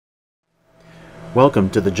Welcome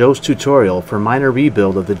to the JOST tutorial for minor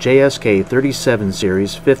rebuild of the JSK37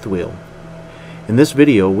 series fifth wheel. In this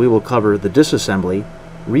video we will cover the disassembly,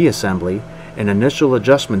 reassembly, and initial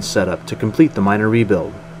adjustment setup to complete the minor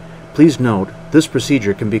rebuild. Please note, this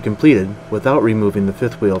procedure can be completed without removing the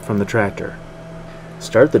fifth wheel from the tractor.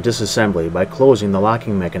 Start the disassembly by closing the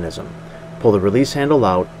locking mechanism. Pull the release handle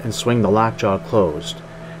out and swing the lockjaw closed.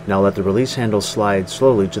 Now let the release handle slide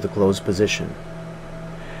slowly to the closed position.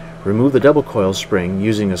 Remove the double coil spring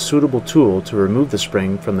using a suitable tool to remove the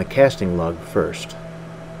spring from the casting lug first.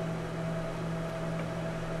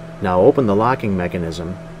 Now open the locking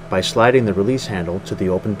mechanism by sliding the release handle to the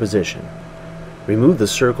open position. Remove the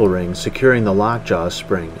circle ring securing the lockjaw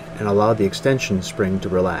spring and allow the extension spring to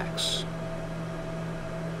relax.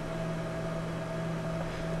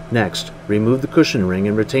 Next, remove the cushion ring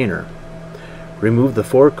and retainer. Remove the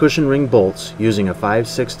 4 cushion ring bolts using a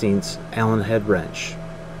 5/16 Allen head wrench.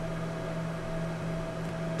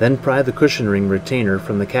 Then pry the cushion ring retainer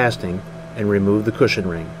from the casting and remove the cushion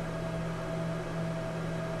ring.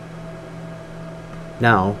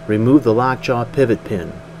 Now remove the lockjaw pivot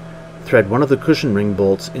pin. Thread one of the cushion ring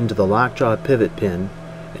bolts into the lockjaw pivot pin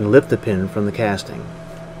and lift the pin from the casting.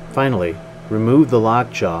 Finally, remove the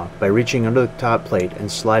lockjaw by reaching under the top plate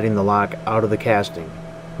and sliding the lock out of the casting.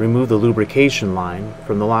 Remove the lubrication line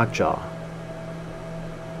from the lockjaw.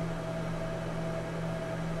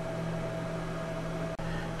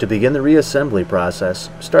 To begin the reassembly process,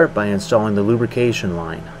 start by installing the lubrication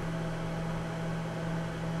line.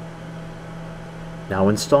 Now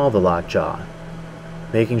install the lockjaw,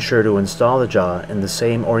 making sure to install the jaw in the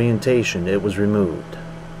same orientation it was removed.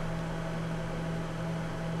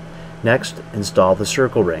 Next, install the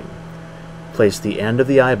circle ring. Place the end of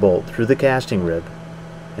the eye bolt through the casting rib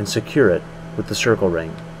and secure it with the circle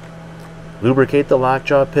ring. Lubricate the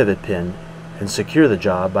lockjaw pivot pin and secure the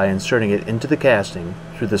jaw by inserting it into the casting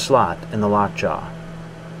through the slot in the lockjaw.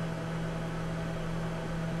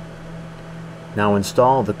 Now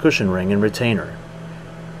install the cushion ring and retainer.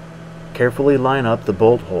 Carefully line up the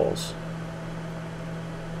bolt holes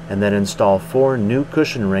and then install 4 new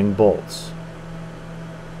cushion ring bolts.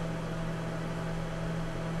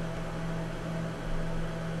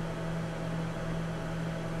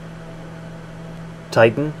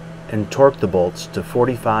 Tighten and torque the bolts to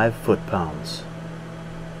 45 foot-pounds.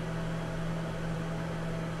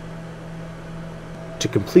 To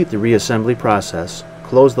complete the reassembly process,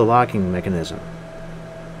 close the locking mechanism.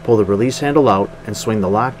 Pull the release handle out and swing the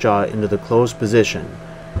lockjaw into the closed position.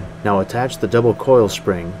 Now attach the double coil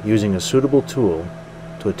spring using a suitable tool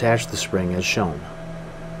to attach the spring as shown.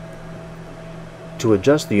 To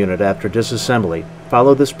adjust the unit after disassembly,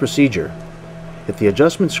 follow this procedure. If the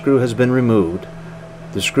adjustment screw has been removed,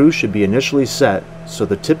 the screw should be initially set so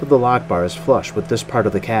the tip of the lock bar is flush with this part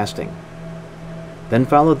of the casting. Then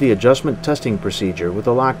follow the adjustment testing procedure with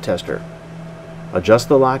a lock tester. Adjust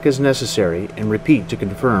the lock as necessary and repeat to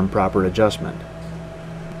confirm proper adjustment.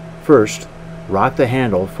 First, rock the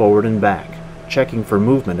handle forward and back, checking for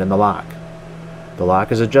movement in the lock. The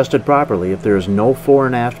lock is adjusted properly if there is no fore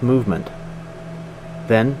and aft movement.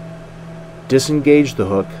 Then, disengage the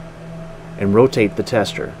hook and rotate the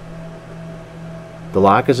tester. The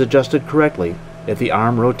lock is adjusted correctly if the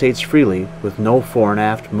arm rotates freely with no fore and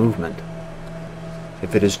aft movement.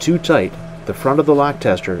 If it is too tight, the front of the lock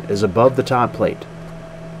tester is above the top plate.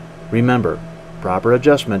 Remember, proper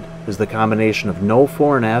adjustment is the combination of no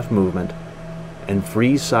fore and aft movement and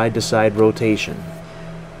free side-to-side rotation.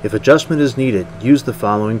 If adjustment is needed, use the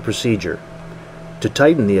following procedure. To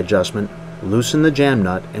tighten the adjustment, loosen the jam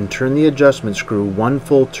nut and turn the adjustment screw 1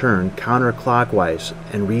 full turn counterclockwise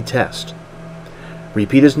and retest.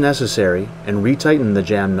 Repeat as necessary and retighten the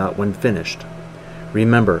jam nut when finished.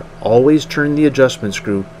 Remember, always turn the adjustment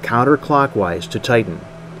screw counterclockwise to tighten.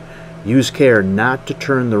 Use care not to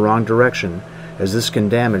turn the wrong direction as this can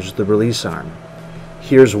damage the release arm.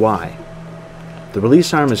 Here's why. The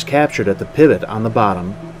release arm is captured at the pivot on the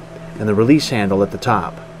bottom and the release handle at the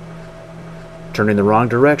top. Turning the wrong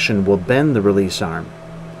direction will bend the release arm.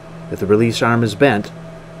 If the release arm is bent,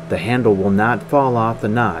 the handle will not fall off the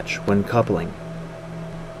notch when coupling.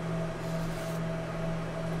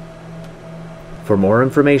 For more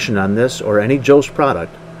information on this or any JOST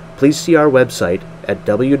product, please see our website at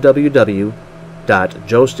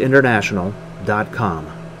www.jostinternational.com.